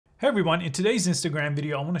Hey everyone, in today's Instagram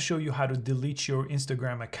video, I want to show you how to delete your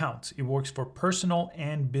Instagram account. It works for personal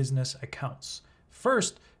and business accounts.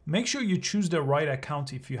 First, make sure you choose the right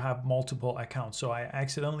account if you have multiple accounts. So I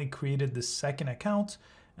accidentally created the second account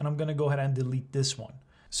and I'm going to go ahead and delete this one.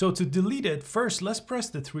 So to delete it, first let's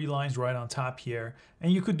press the three lines right on top here.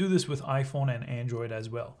 And you could do this with iPhone and Android as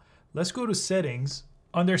well. Let's go to settings.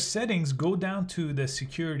 Under settings, go down to the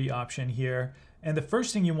security option here. And the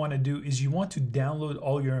first thing you want to do is you want to download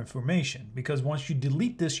all your information, because once you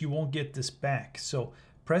delete this, you won't get this back. So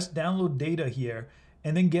press download data here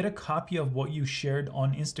and then get a copy of what you shared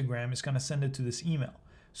on Instagram. It's going to send it to this email.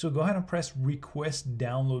 So go ahead and press request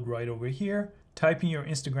download right over here. Type in your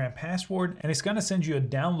Instagram password and it's going to send you a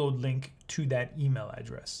download link to that email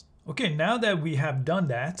address. Okay, now that we have done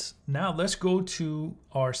that, now let's go to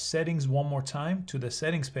our settings one more time, to the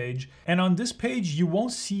settings page. And on this page, you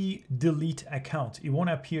won't see delete account. It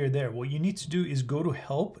won't appear there. What you need to do is go to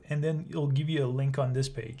help and then it'll give you a link on this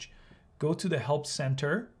page. Go to the help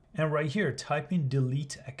center and right here, type in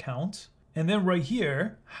delete account. And then right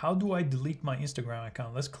here, how do I delete my Instagram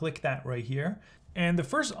account? Let's click that right here. And the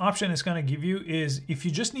first option it's going to give you is if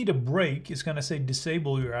you just need a break, it's going to say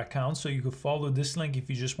disable your account. So you could follow this link if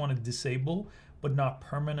you just want to disable, but not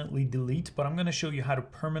permanently delete. But I'm going to show you how to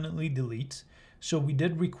permanently delete. So we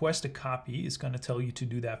did request a copy. It's going to tell you to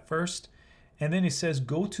do that first. And then it says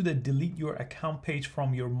go to the delete your account page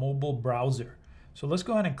from your mobile browser. So let's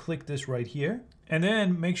go ahead and click this right here. And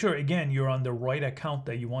then make sure, again, you're on the right account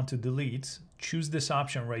that you want to delete. Choose this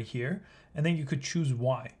option right here. And then you could choose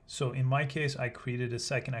why. So in my case, I created a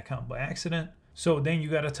second account by accident. So then you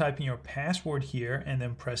got to type in your password here and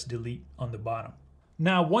then press delete on the bottom.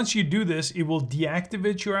 Now, once you do this, it will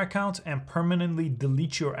deactivate your account and permanently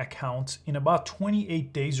delete your account in about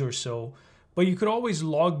 28 days or so. But you could always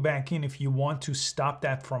log back in if you want to stop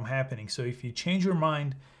that from happening. So if you change your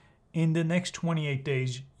mind in the next 28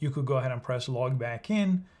 days, you could go ahead and press log back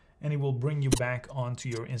in and it will bring you back onto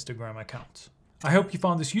your Instagram account. I hope you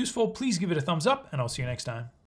found this useful. Please give it a thumbs up and I'll see you next time.